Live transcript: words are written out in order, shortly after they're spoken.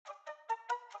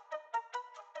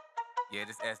Yeah,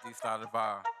 this SD started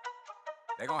Devour.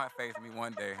 They gonna have faith in me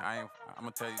one day. I'm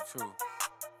gonna tell you the truth.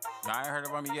 Y'all ain't heard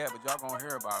about me yet, but y'all gonna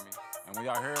hear about me. And when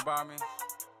y'all hear about me,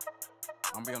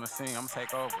 I'm gonna be on the scene. I'm gonna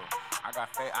take over. I got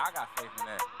faith in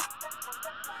that.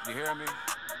 You hear me?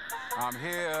 I'm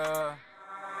here.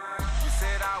 You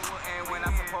said I wouldn't when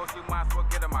I supposed you might as well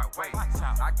get in my way.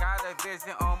 I got a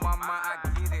vision on my mind, I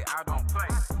get it, I don't play.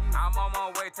 I'm on my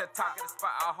way to talking the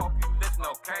spot, I hope you listen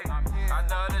okay. I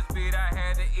love this beat, I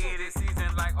had to eat it,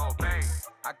 seasoned like obey.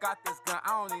 I got this gun, I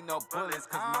don't need no bullets,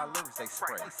 cause my lyrics they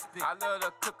spray. I love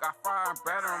to cook, I fire and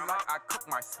batter them like I cook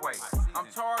my sway. I'm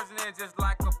charging it just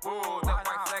like a bull, that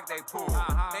white flag they pull.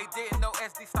 They didn't know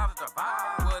SD started the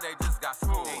vibe, well they just got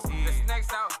schooled. The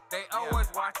snakes out, they always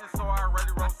watching, so I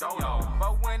already wrote solo.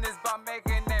 But when it's about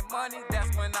making that money,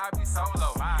 that's when I be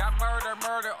solo. Got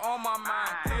murder on my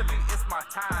mind, clearly it's my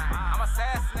time. I'm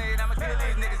assassinated, I'ma kill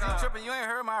these niggas. You tripping, you ain't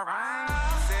heard my rhyme.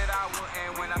 Said I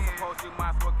wouldn't when I supposed you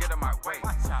might as well get in my way.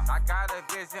 I got a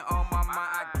vision on my mind,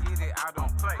 I get it, I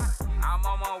don't play. I'm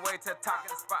on my way to talking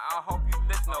the spot, I hope you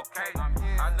listen okay.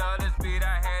 I love this beat,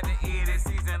 I had to eat it,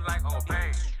 seasoned like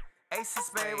obey. Ace of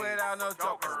spade without no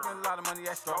jokers. Spend a lot of money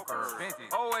at strokers.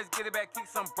 Always get it back, keep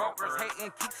some brokers.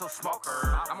 Hating, keep some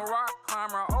smokers. I'm a rock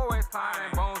climber, always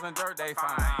climbing. Bones and dirt, they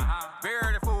find.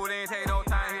 Bury the food, ain't take no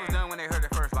time. He was done when they heard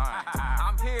the first line.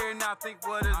 I'm here now, think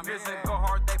what is missing. Go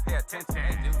hard, they pay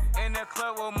attention. In the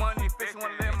club with money, fishing,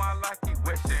 wanna live my life, keep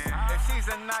wishing. If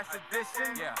she's a nice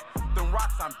addition, them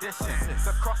rocks I'm dishing.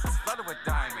 The cross is flooded with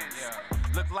diamonds.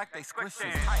 Look like they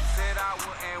squishing. Said I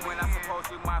wouldn't when I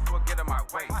supposed you might as well get in my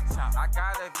way. I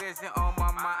got a vision on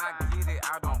my mind, I get it,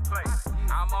 I don't play.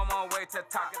 I'm on my way to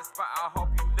talking the spot, I hope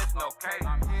you listen okay.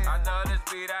 I love this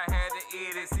beat, I had to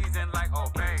eat it, seasoned like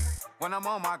obey. When I'm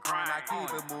on my grind, I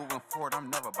keep it moving forward, I'm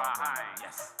never behind.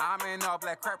 I'm in all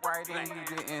black crap right in,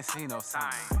 you didn't see no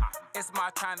sign. It's my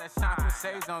time to shine, put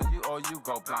shades on you or you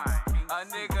go blind. A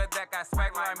nigga that got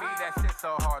swag like me, that shit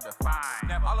so hard to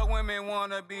find. All the women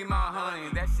wanna be my honey,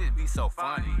 that shit be so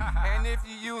funny. And if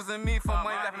you using me for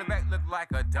money, left in the back look like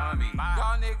a dummy.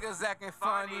 Y'all niggas acting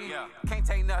funny, can't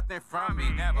take nothing from me.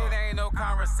 It ain't no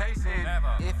conversation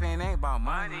if it ain't about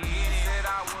money. Said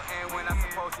I wouldn't when I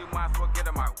supposed you might as well get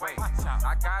in my way.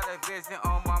 I got a vision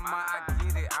on my mind, I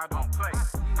get it, I don't play.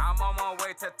 I'm on my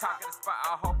way to talking the spot,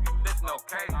 I hope you listen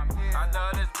okay. I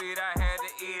love this beat, I had to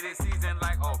eat it, seasoned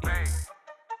like obey.